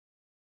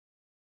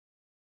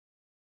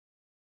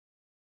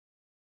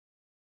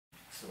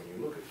So when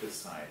you look at this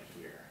side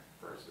here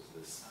versus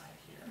this side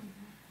here,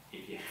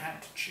 if you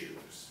had to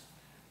choose,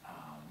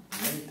 the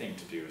main thing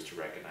to do is to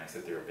recognize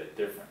that they're a bit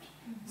different.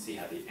 See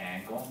how the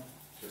angle,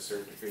 to a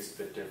certain degree, is a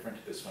bit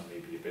different. This one may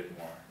be a bit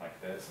more like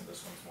this, and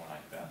this one's more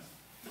like this.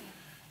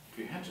 If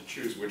you had to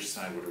choose which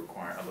side would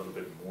require a little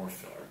bit more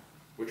filler,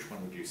 which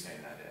one would you say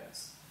that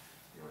is?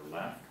 Your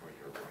left or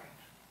your right?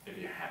 If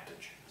you had to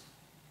choose.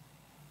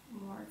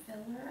 More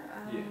filler?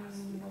 Yes,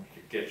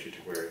 to get you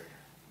to where...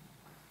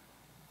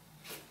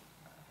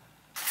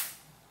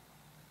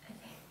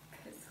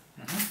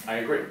 I think I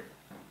agree.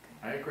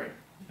 I agree.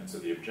 And so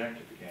the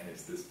objective, again,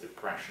 is this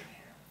depression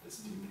here, this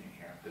deepening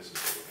here. This is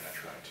what we're going to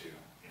try to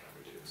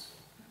reduce.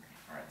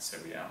 All right, so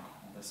we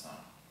alcohol this on.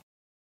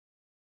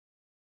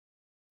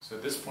 So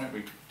at this point,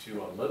 we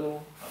do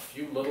a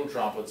few little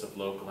droplets of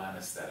local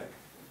anesthetic.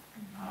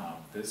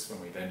 This,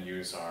 when we then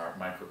use our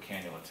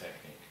microcannula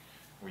technique.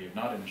 We have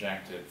not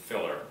injected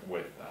filler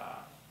with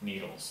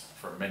needles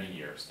for many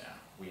years now.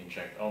 We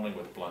inject only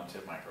with blunt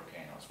tip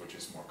microcannulas, which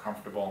is more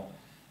comfortable.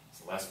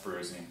 It's less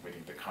bruising. We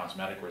think the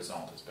cosmetic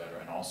result is better,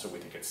 and also we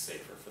think it's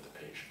safer for the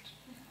patient.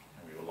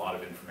 And we have a lot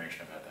of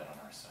information about that on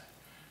our site.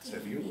 So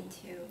do you need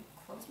to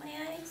close my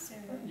eyes?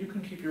 Or? You can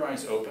keep your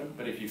eyes open,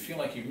 but if you feel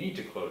like you need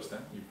to close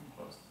them, you can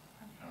close them.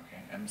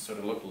 Okay, and sort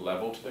of look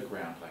level to the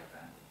ground like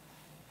that.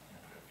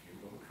 And put a few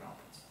little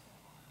droplets.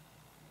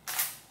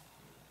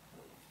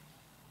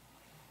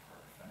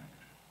 Perfect.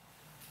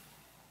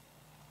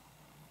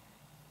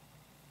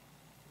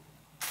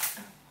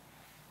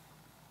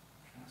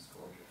 Just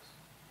gorgeous.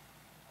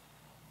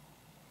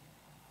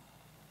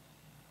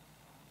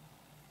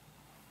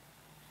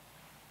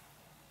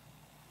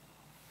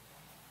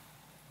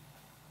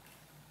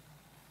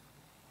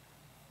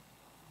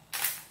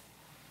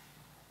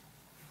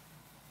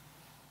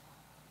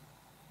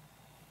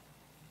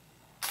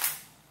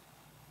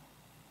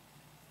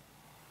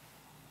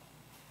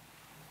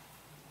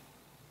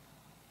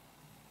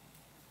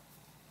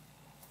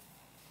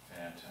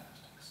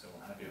 Fantastic. So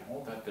we'll have you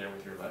hold that there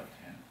with your left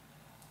hand.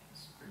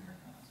 Just bring your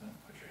hands in,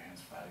 put your hands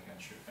flat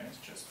against your face,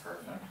 just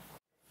perfect.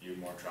 A few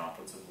more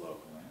droplets of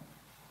local in.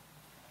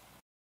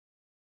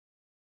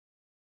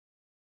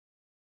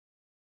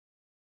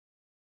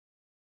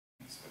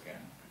 So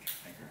again, put your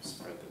fingers,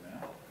 spread them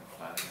out, and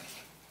flat against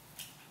it.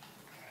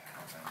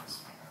 I'll bring this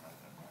finger a little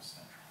bit more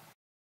central.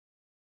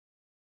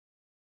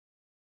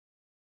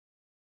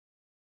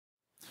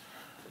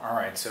 All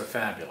right, so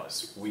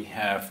fabulous. We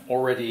have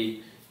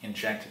already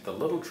injected the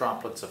little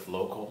droplets of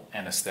local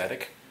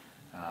anesthetic.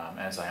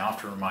 As I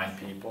often remind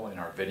people in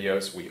our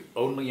videos, we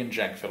only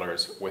inject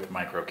fillers with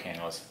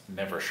microcannulas,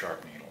 never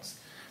sharp needles.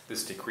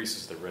 This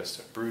decreases the risk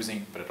of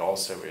bruising, but it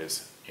also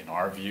is, in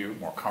our view,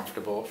 more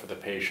comfortable for the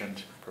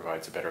patient,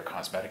 provides a better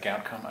cosmetic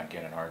outcome,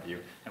 again in our view,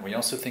 and we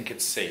also think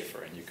it's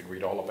safer, and you can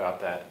read all about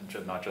that,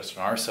 not just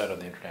on our site on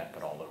the internet,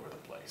 but all over the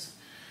place.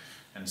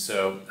 And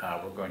so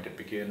we're going to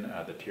begin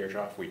the tear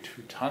trough. We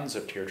do tons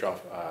of tear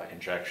trough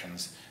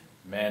injections,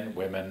 men,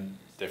 women,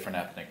 different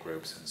ethnic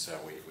groups, and so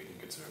we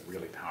think it's a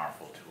really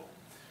powerful tool.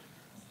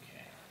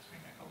 Okay, so we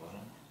make a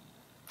little.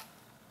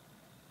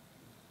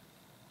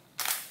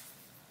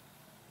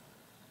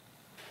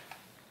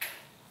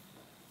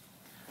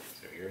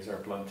 So here's our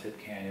blunt tip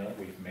cannula.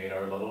 We've made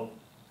our little,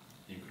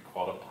 you could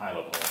call it a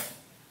pilot hole.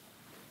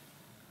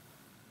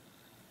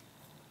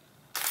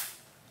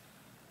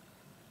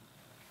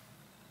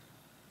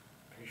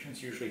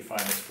 Patients usually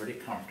find this pretty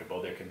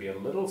comfortable. There can be a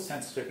little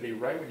sensitivity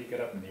right when you get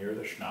up near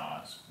the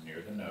schnoz,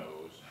 near the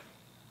nose.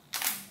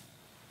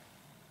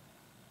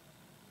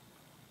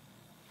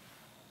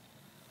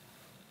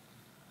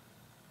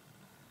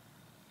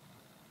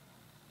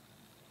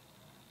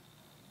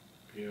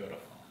 Beautiful.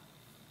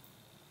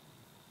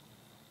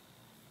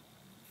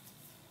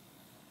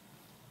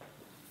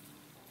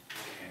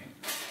 Okay,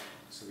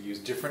 so we use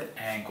different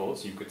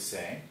angles, you could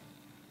say.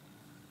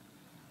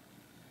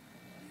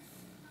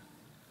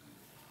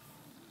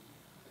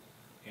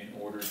 In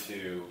order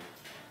to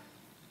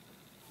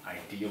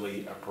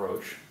ideally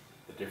approach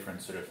the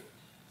different sort of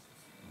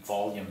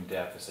volume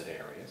deficit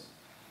areas.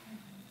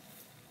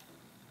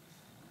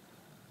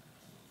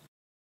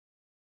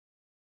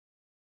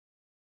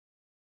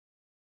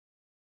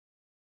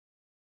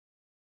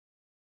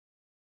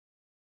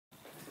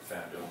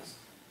 Fabulous.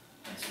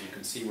 And so you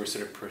can see we're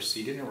sort of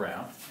proceeding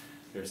around.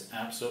 There's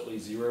absolutely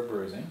zero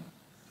bruising.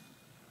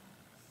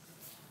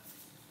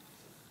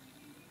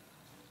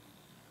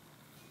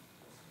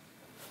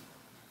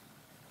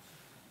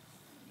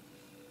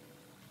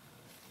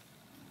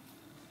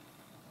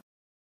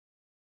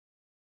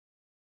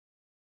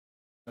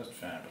 Just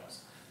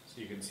fabulous.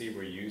 So you can see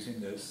we're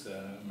using this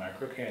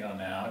microcannula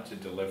now to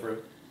deliver.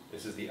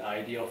 This is the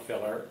ideal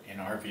filler in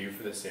our view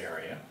for this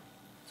area.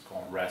 It's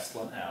called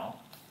Restylane L.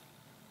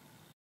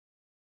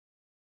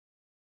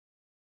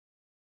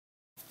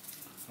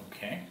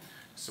 Okay,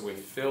 so we've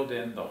filled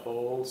in the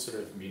whole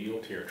sort of medial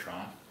tear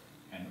trough,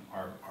 and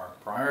our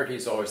priority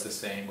is always the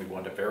same. We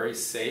want a very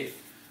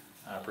safe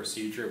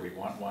procedure. We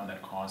want one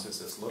that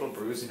causes as little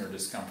bruising or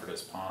discomfort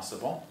as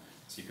possible.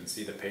 So you can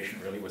see the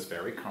patient really was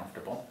very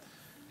comfortable.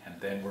 And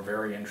then we're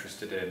very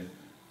interested in,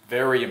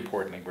 very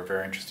importantly, we're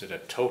very interested in a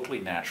totally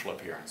natural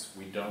appearance.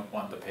 We don't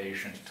want the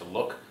patient to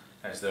look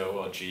as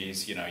though, oh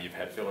geez, you know, you've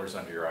had fillers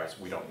under your eyes.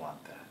 We don't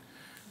want that.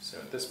 So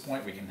at this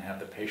point, we can have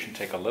the patient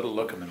take a little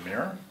look in the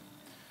mirror.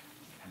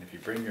 And if you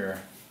bring your,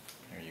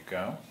 there you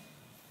go.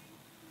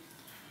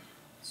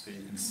 So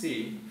you can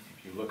see,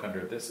 if you look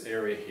under this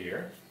area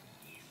here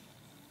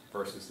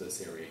versus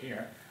this area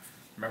here,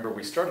 remember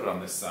we started on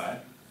this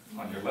side,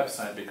 on your left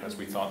side, because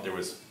we thought there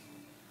was,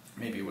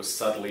 maybe it was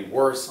subtly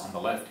worse on the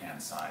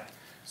left-hand side.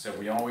 So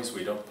we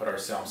don't put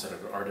ourselves at an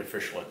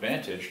artificial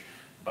advantage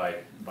by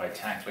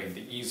tackling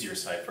the easier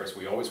side first.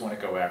 We always want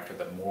to go after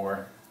the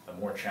more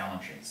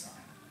challenging side.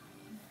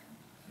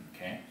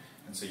 Okay?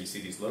 And so you see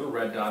these little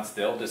red dots,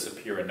 they'll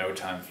disappear in no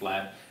time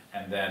flat.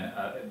 And then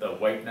the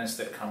whiteness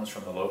that comes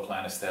from the local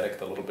anesthetic,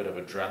 the little bit of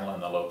adrenaline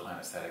in the local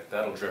anesthetic,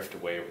 that'll drift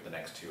away over the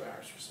next 2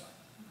 hours or so.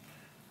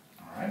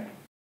 All right?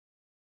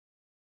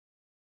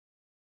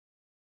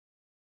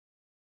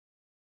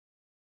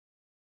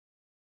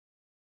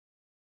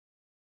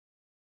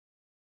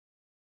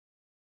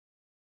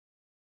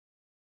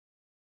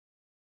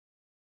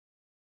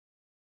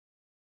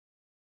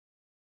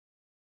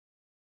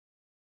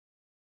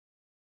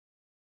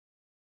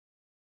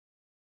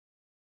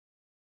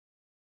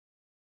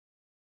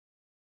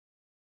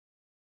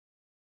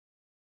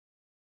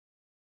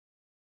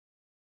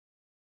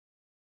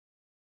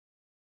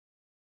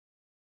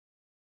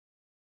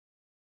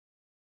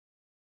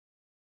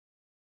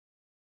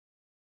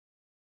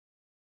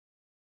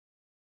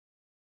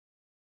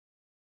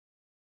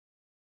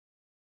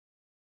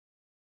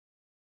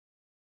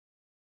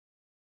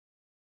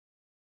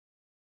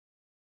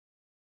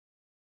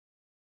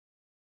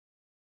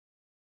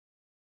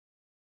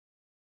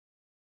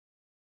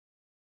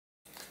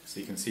 So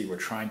you can see we're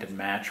trying to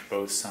match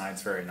both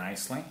sides very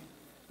nicely.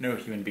 No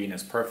human being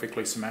is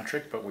perfectly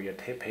symmetric, but we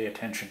pay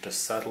attention to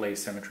subtle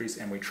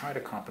asymmetries and we try to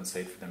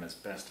compensate for them as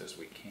best as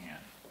we can.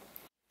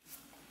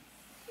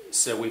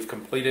 So we've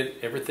completed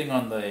everything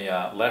on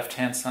the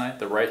left-hand side.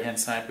 The right-hand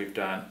side, we've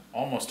done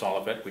almost all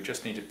of it. We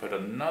just need to put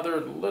another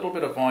little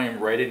bit of volume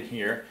right in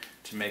here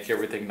to make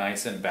everything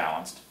nice and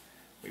balanced.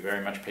 We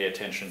very much pay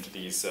attention to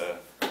these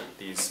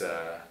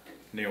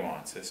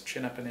nuances.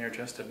 Chin up in there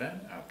just a bit.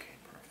 Okay.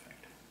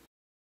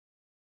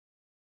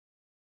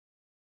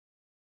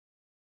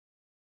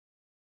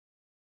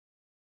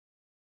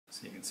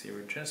 So you can see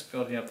we're just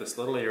building up this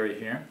little area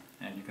here,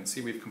 and you can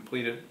see we've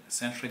completed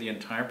essentially the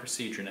entire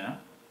procedure now.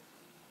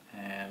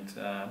 And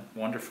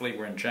wonderfully,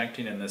 we're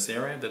injecting in this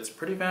area that's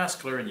pretty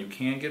vascular, and you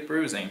can get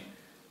bruising.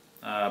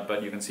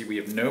 But you can see we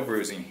have no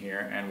bruising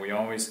here, and we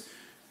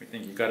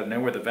think you've got to know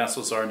where the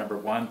vessels are, number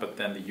one, but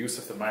then the use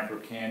of the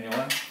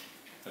microcannula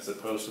as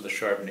opposed to the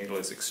sharp needle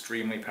is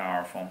extremely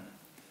powerful.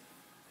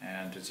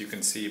 And as you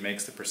can see, it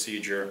makes the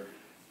procedure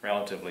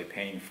relatively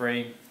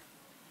pain-free.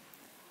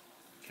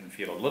 Can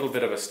feel a little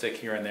bit of a stick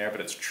here and there, but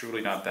it's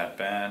truly not that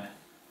bad.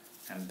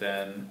 And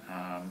then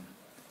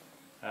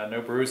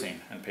no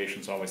bruising, and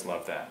patients always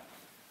love that.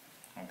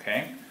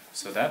 Okay,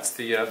 so that's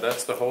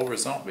the whole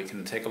result. We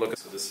can take a look at.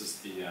 So this is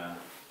the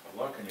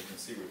look, and you can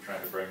see we've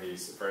tried to bring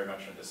these very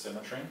much into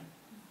symmetry.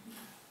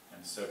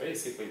 And so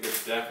basically,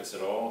 this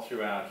deficit all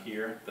throughout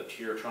here, the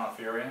tear trough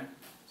area,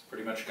 is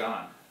pretty much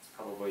gone. It's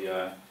probably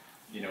a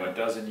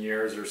dozen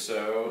years or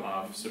so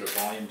of sort of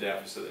volume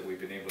deficit that we've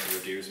been able to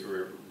reduce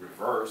or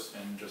reverse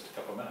in just a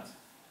couple of minutes.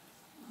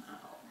 Wow.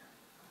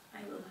 I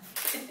love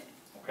it.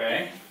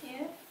 Okay?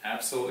 Yeah.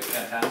 Absolutely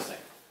fantastic.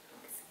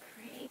 Looks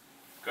great.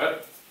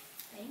 Good.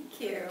 Thank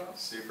you.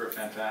 Super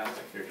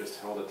fantastic. Here, just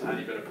hold a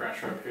tiny bit of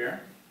pressure up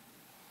here,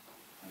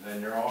 and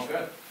then you're all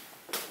good.